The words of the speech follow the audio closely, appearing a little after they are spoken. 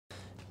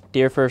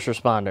Dear first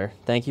responder,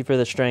 thank you for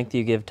the strength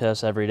you give to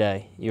us every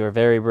day. You are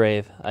very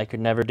brave. I could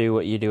never do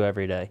what you do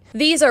every day.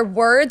 These are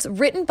words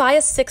written by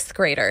a sixth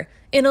grader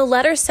in a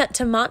letter sent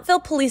to Montville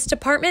Police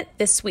Department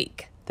this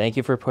week. Thank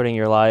you for putting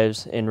your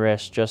lives in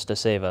risk just to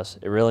save us.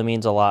 It really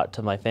means a lot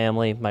to my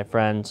family, my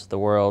friends, the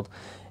world,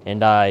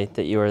 and I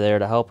that you are there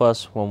to help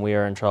us when we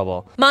are in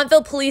trouble.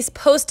 Montville Police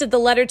posted the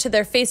letter to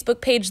their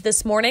Facebook page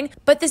this morning,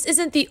 but this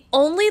isn't the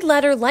only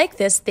letter like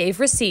this they've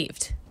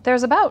received.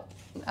 There's about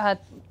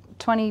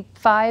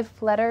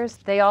 25 letters.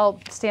 They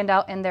all stand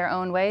out in their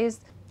own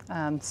ways.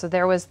 So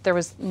there was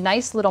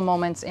nice little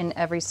moments in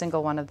every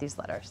single one of these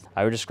letters.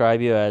 I would describe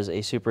you as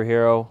a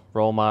superhero,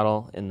 role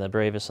model, and the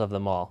bravest of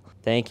them all.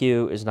 Thank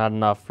you is not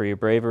enough for your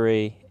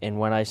bravery, and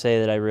when I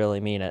say that, I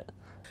really mean it.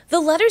 The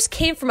letters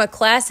came from a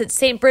class at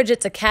St.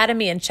 Bridget's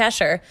Academy in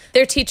Cheshire.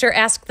 Their teacher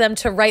asked them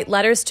to write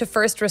letters to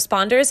first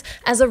responders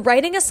as a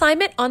writing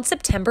assignment on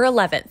September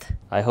 11th.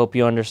 I hope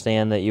you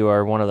understand that you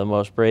are one of the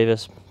most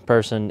bravest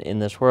person in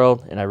this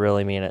world, and I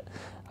really mean it.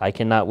 I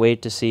cannot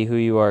wait to see who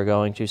you are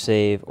going to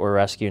save or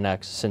rescue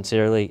next.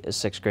 Sincerely, a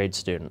sixth grade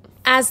student.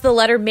 As the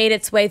letter made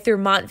its way through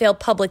Montville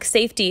Public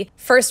Safety,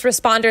 first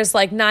responders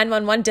like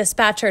 911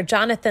 dispatcher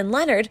Jonathan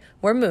Leonard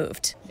were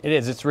moved. It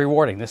is. It's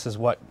rewarding. This is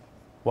what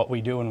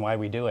we do and why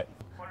we do it.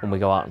 When we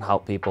go out and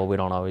help people, we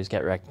don't always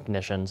get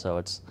recognition, so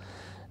it's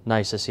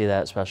nice to see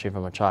that, especially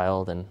from a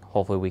child, and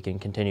hopefully we can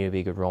continue to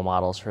be good role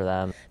models for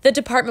them. The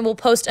department will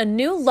post a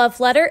new love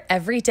letter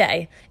every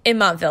day. In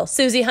Montville,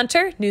 Susie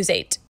Hunter, News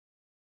 8.